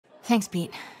Thanks,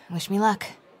 Pete. Wish me luck.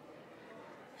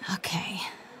 Okay.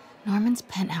 Norman's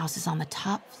penthouse is on the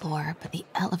top floor, but the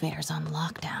elevator's on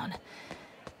lockdown.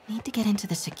 Need to get into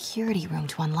the security room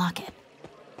to unlock it.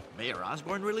 Mayor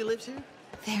Osborn really lives here?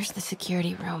 There's the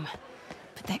security room.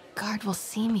 But that guard will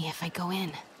see me if I go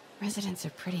in. Residents are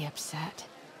pretty upset.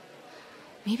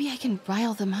 Maybe I can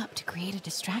rile them up to create a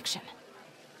distraction.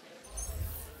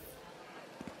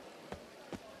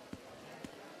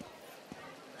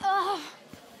 Ugh!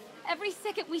 Every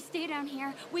second we stay down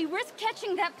here, we risk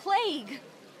catching that plague!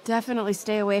 Definitely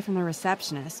stay away from the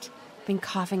receptionist. Been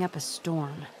coughing up a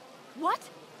storm. What?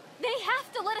 They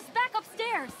have to let us back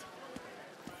upstairs!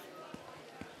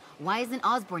 Why isn't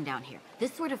Osborn down here?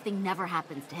 This sort of thing never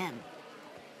happens to him.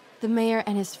 The mayor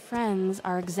and his friends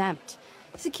are exempt.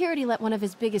 Security let one of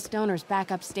his biggest donors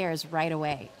back upstairs right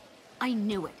away. I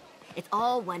knew it. It's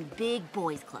all one big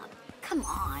boys club. Come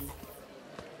on.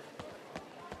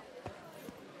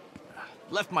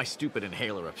 Left my stupid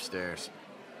inhaler upstairs.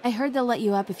 I heard they'll let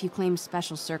you up if you claim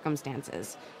special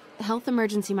circumstances. A health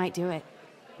emergency might do it.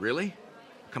 Really?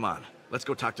 Come on, let's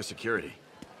go talk to security.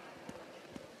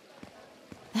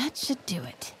 That should do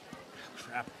it.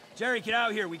 Crap. Jerry, get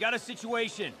out here. We got a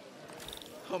situation.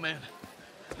 Oh man,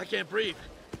 I can't breathe.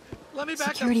 Let me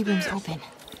back Security upstairs. room's open.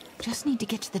 Just need to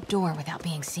get to the door without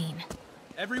being seen.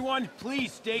 Everyone,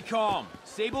 please stay calm.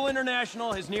 Sable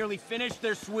International has nearly finished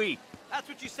their sweep. That's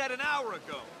what you said an hour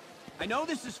ago. I know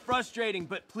this is frustrating,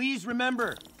 but please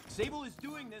remember, Sable is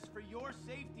doing this for your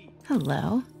safety.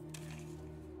 Hello.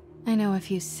 I know a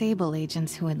few Sable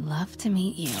agents who would love to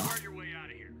meet you. Start your way out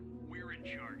of here. We're in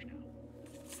charge now.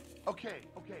 Okay,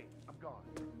 I'm gone.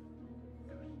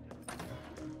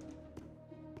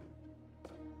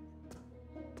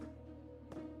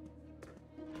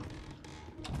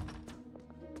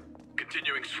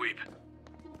 Continuing sweep.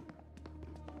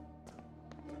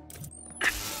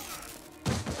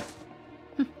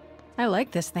 I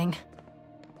like this thing.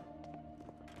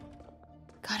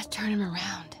 Gotta turn him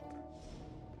around.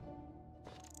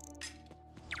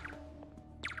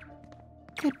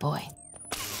 Good boy.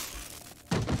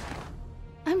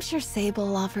 I'm sure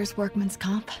Sable offers workman's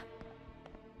comp.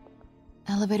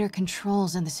 Elevator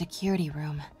controls in the security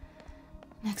room.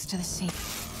 Next to the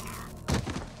safe.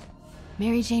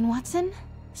 Mary Jane Watson?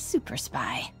 Super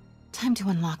spy. Time to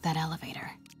unlock that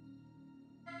elevator.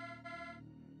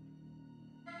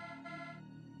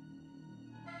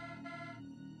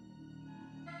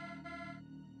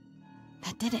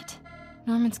 That did it.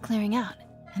 Norman's clearing out,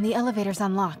 and the elevator's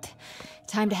unlocked.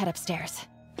 Time to head upstairs.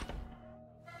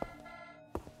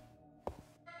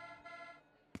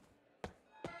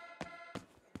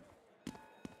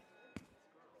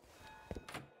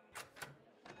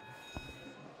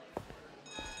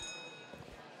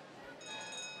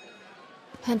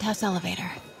 Penthouse elevator.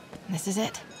 This is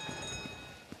it.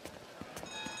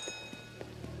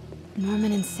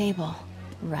 Norman and Sable,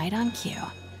 right on cue.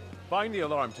 Find the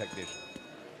alarm technician.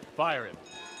 Fire him.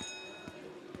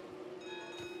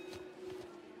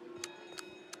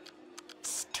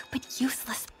 Stupid,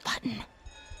 useless button.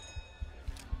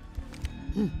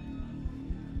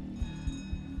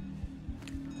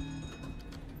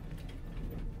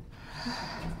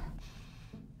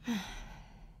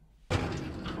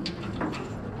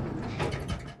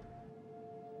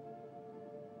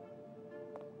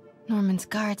 Norman's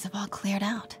guards have all cleared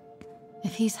out.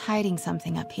 If he's hiding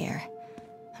something up here,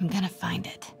 I'm gonna find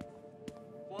it.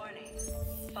 Warning.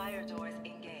 Fire doors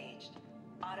engaged.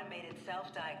 Automated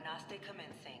self-diagnostic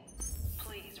commencing.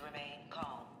 Please remain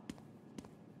calm.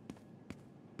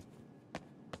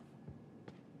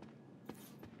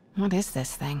 What is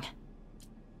this thing?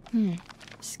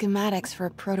 Schematics for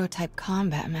a prototype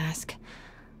combat mask.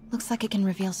 Looks like it can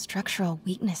reveal structural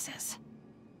weaknesses.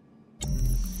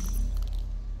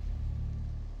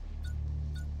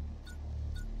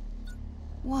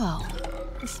 Whoa,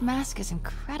 this mask is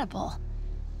incredible.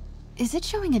 Is it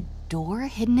showing a door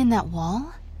hidden in that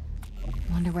wall?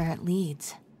 Wonder where it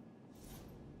leads.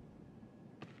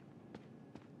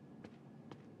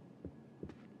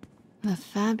 The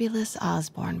fabulous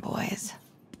Osborn boys.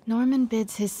 Norman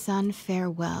bids his son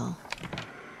farewell.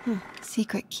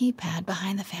 Secret keypad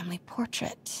behind the family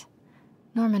portrait.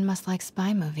 Norman must like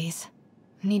spy movies.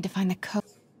 Need to find the code.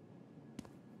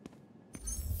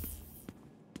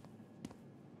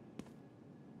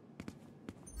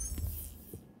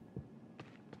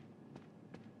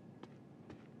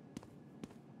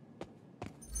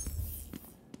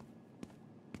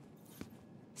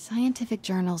 Scientific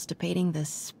journals debating the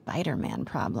Spider-Man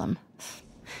problem.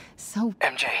 So...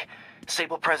 MJ,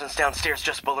 Sable presence downstairs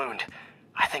just ballooned.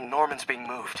 I think Norman's being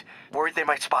moved. Worried they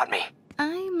might spot me.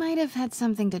 I might have had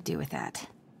something to do with that.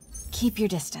 Keep your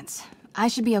distance. I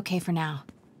should be okay for now.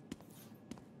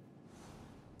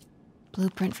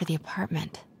 Blueprint for the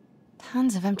apartment.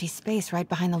 Tons of empty space right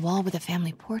behind the wall with a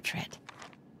family portrait.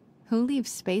 Who leaves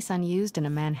space unused in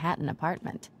a Manhattan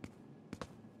apartment?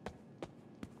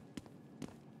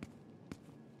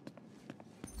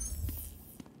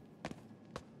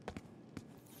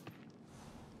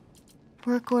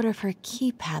 Work order for a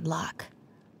keypad lock.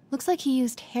 Looks like he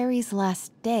used Harry's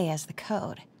last day as the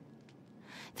code.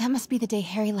 That must be the day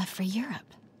Harry left for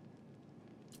Europe.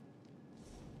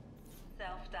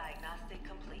 Self-diagnostic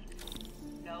complete.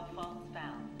 No faults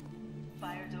found.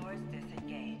 Fire doors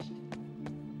disengaged.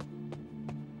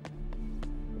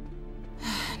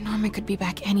 Norman could be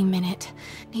back any minute.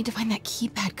 Need to find that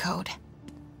keypad code.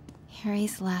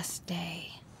 Harry's last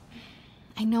day.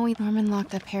 I know Norman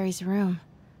locked up Harry's room.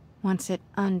 Wants it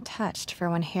untouched for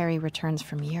when Harry returns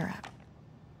from Europe.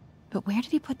 But where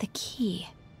did he put the key?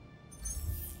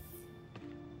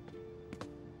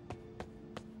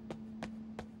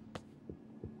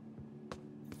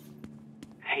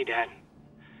 Hey, Dad.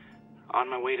 On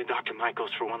my way to Dr.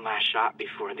 Michael's for one last shot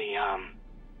before the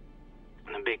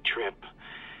big trip.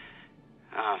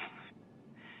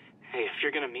 Hey, if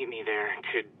you're gonna meet me there,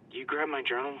 could you grab my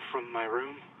journal from my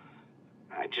room?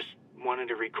 I just wanted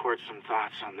to record some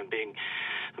thoughts on the big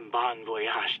bon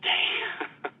voyage day.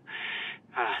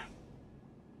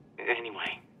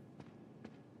 Anyway.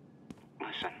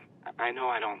 Listen, I know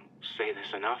I don't say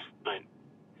this enough, but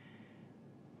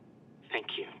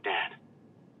thank you, Dad.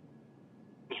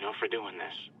 You know, for doing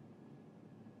this.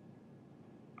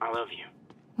 I love you.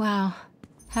 Wow.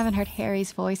 Haven't heard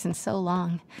Harry's voice in so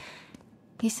long.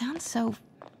 He sounds so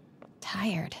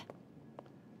tired.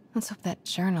 Let's hope that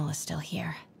journal is still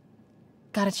here.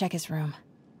 Gotta check his room.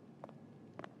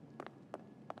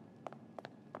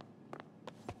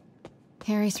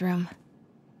 Harry's room.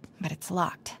 But it's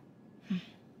locked. I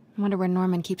wonder where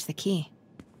Norman keeps the key.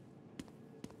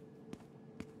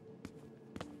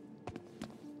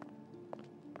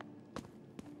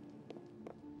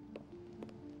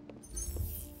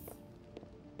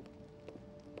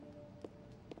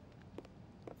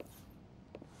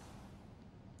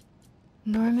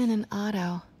 Norman and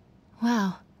Otto.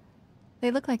 Wow.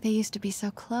 They look like they used to be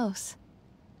so close.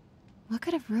 What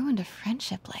could have ruined a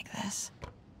friendship like this?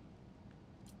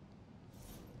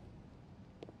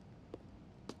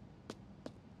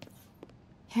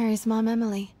 Harry's mom,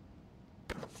 Emily.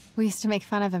 We used to make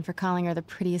fun of him for calling her the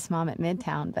prettiest mom at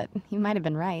Midtown, but he might have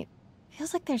been right.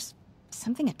 Feels like there's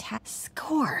something attached.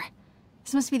 Score!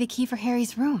 This must be the key for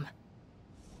Harry's room.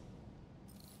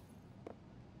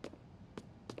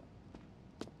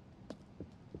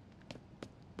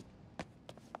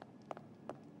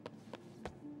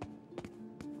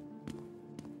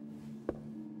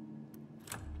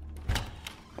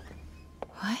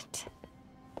 What?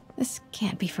 This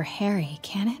can't be for Harry,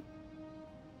 can it?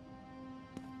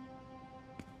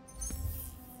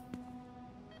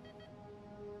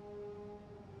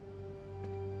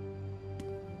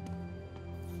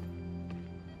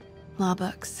 Law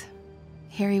books.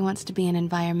 Harry wants to be an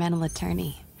environmental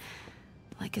attorney,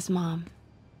 like his mom.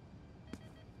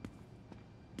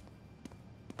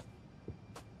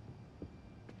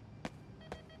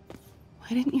 Why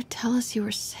didn't you tell us you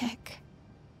were sick?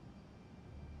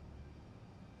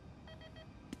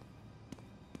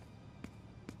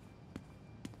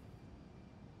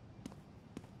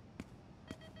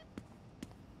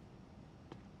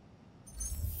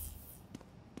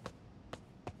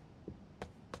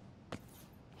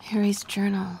 Harry's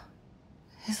journal.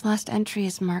 His last entry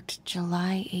is marked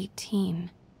July 18.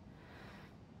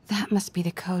 That must be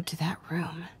the code to that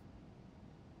room.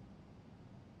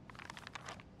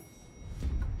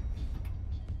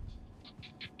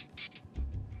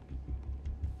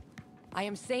 I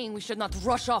am saying we should not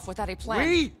rush off without a plan.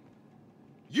 We?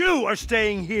 You are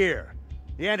staying here.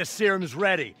 The antiserum's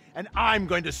ready, and I'm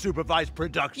going to supervise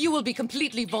production. You will be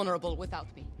completely vulnerable without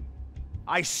me.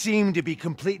 I seem to be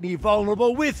completely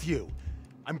vulnerable with you.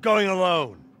 I'm going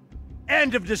alone.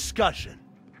 End of discussion.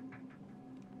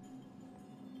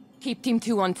 Keep Team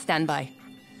 2 on standby.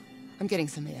 I'm getting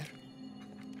some air.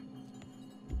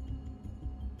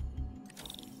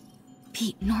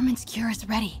 Pete, Norman's cure is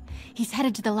ready. He's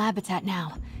headed to the lab it's at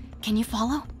now. Can you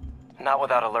follow? Not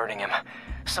without alerting him.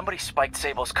 Somebody spiked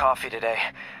Sable's coffee today.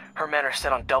 Her men are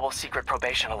set on double secret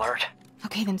probation alert.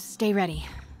 Okay, then stay ready.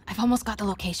 I've almost got the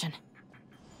location.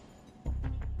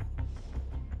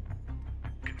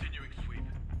 Continuing sweep.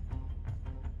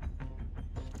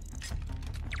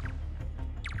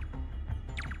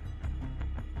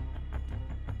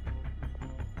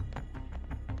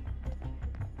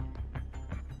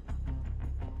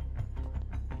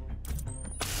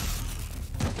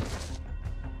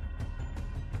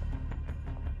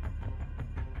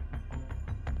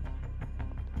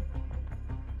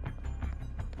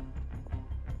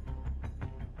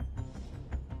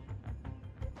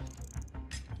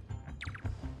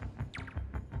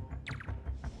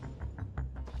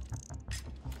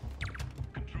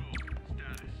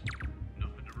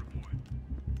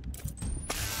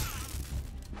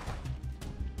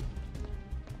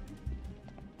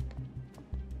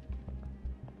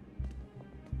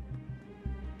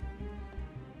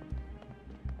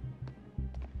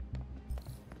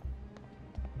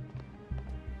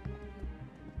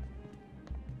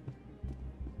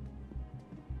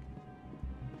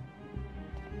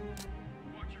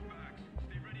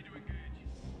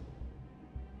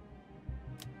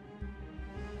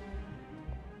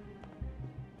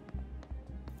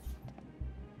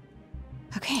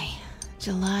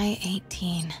 July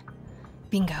 18.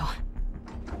 Bingo. The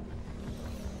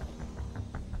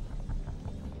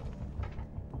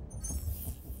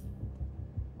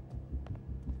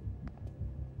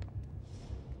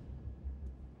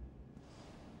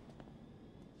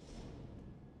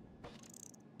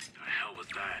hell was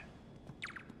that?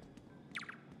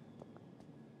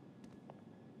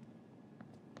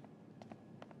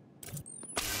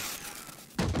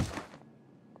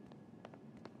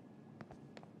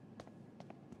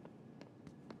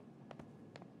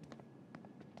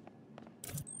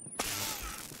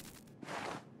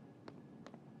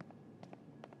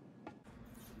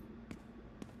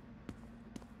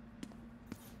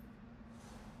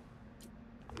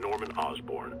 Norman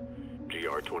Osborn,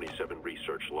 GR-27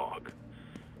 research log.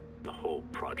 The whole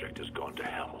project has gone to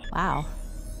hell. Wow.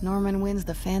 Norman wins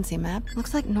the fancy map.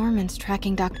 Looks like Norman's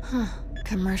tracking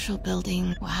Commercial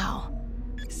building. Wow.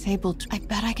 Sable. I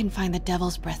bet I can find the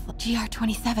Devil's Breath.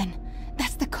 GR-27.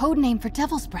 That's the code name for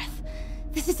Devil's Breath.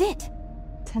 This is it.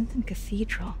 10th and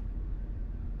Cathedral.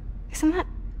 Isn't that...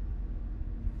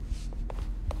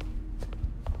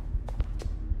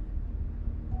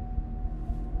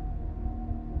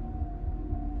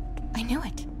 I knew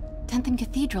it. 10th and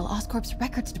Cathedral, Oscorp's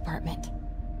records department.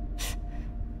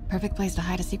 Perfect place to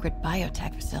hide a secret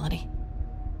biotech facility.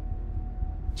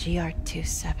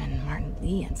 GR-27 Martin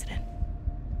Lee incident.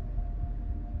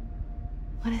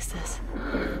 What is this?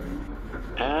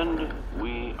 And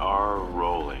we are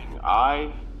rolling.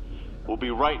 I will be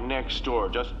right next door.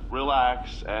 Just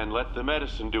relax and let the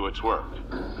medicine do its work.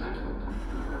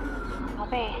 宝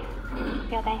贝，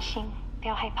不要担心，不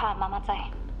要害怕，妈妈在。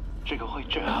这个会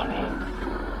治好你，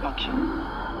放心。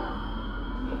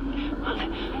这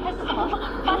是什么？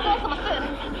发生了什么事？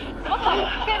怎么可以？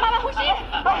可以慢慢呼吸。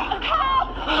靠！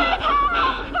快逃！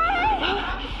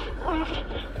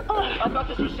 I thought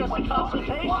this was just a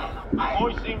consultation.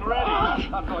 Boys seem ready.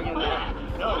 I'm going in there.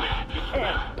 No, you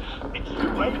can't. It's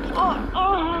too late. Make it stop.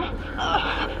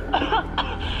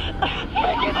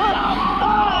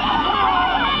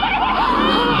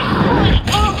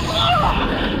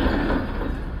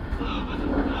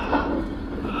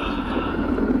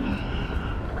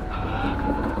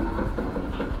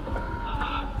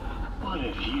 What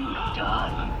have you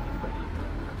done?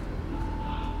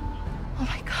 Oh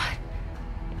my god.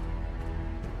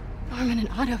 Norman and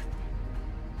Otto.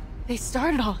 They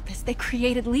started all of this. They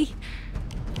created Lee.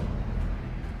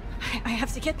 I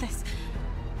have to get this.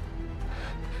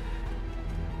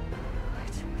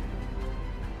 What?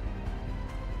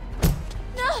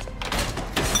 No!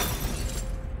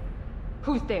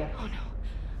 Who's there? Oh no.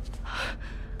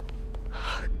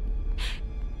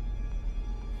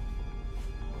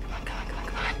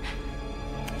 Come on.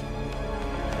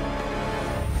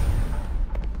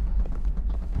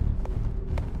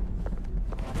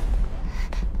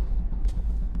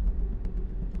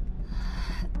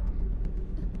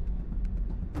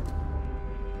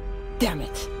 Damn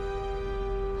it.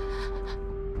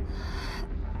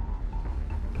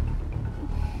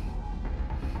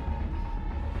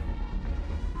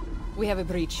 We have a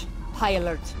breach. High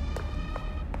alert.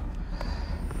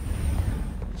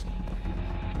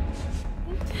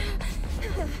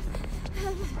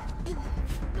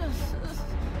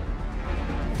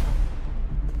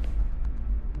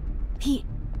 Pete,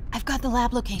 I've got the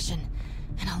lab location.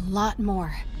 And a lot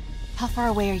more. How far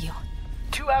away are you?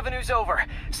 2 avenues over.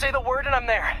 Say the word and I'm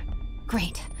there.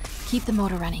 Great. Keep the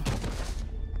motor running.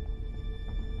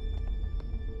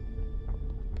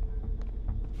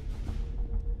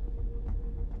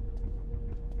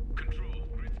 Control,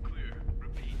 grid's clear.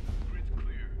 Repeat, grid's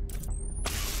clear.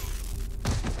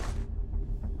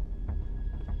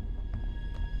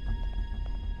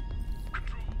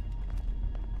 Control.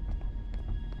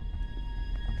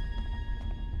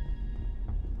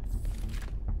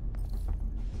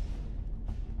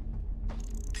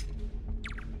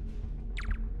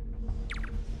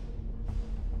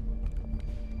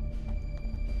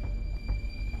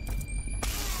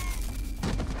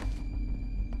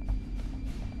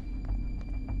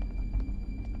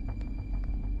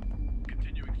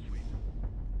 Continuing sweep.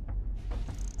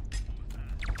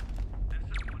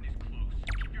 Someone is close.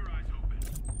 Keep your eyes open.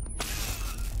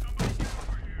 Somebody get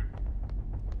over here.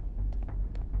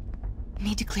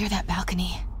 Need to clear that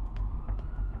balcony.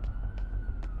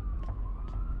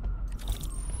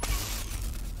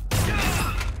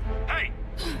 Hey!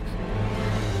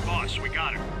 Boss, we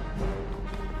got her.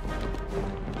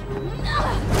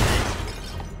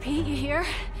 Pete, you here?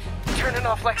 Turning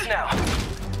off Lex now.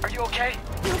 Are you okay?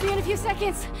 You'll be in a few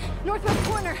seconds. Northwest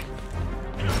corner.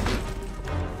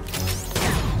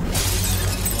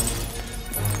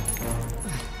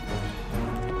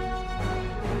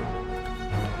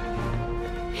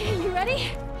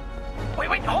 Ready?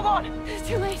 Wait, hold on! It's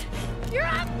too late. You're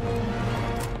up!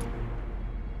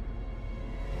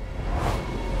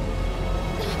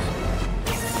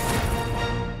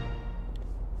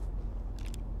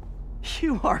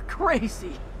 You are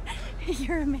crazy.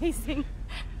 You're amazing.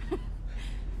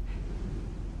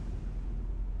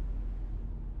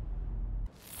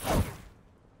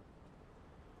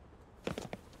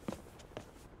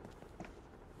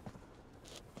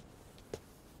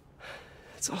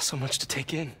 It's all so much to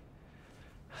take in.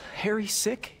 Harry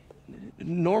sick,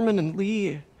 Norman and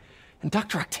Lee, and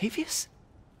Dr. Octavius?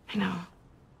 I know.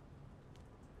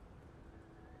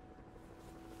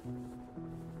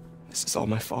 This is all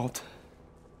my fault.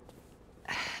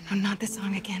 No, not this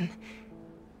song again.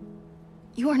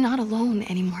 You are not alone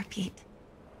anymore, Pete.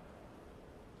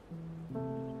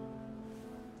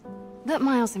 Let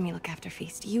Miles and me look after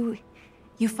Feast. You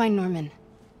find Norman.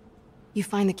 You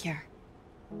find the cure.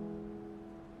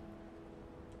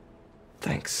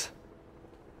 Thanks,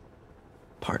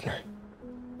 partner.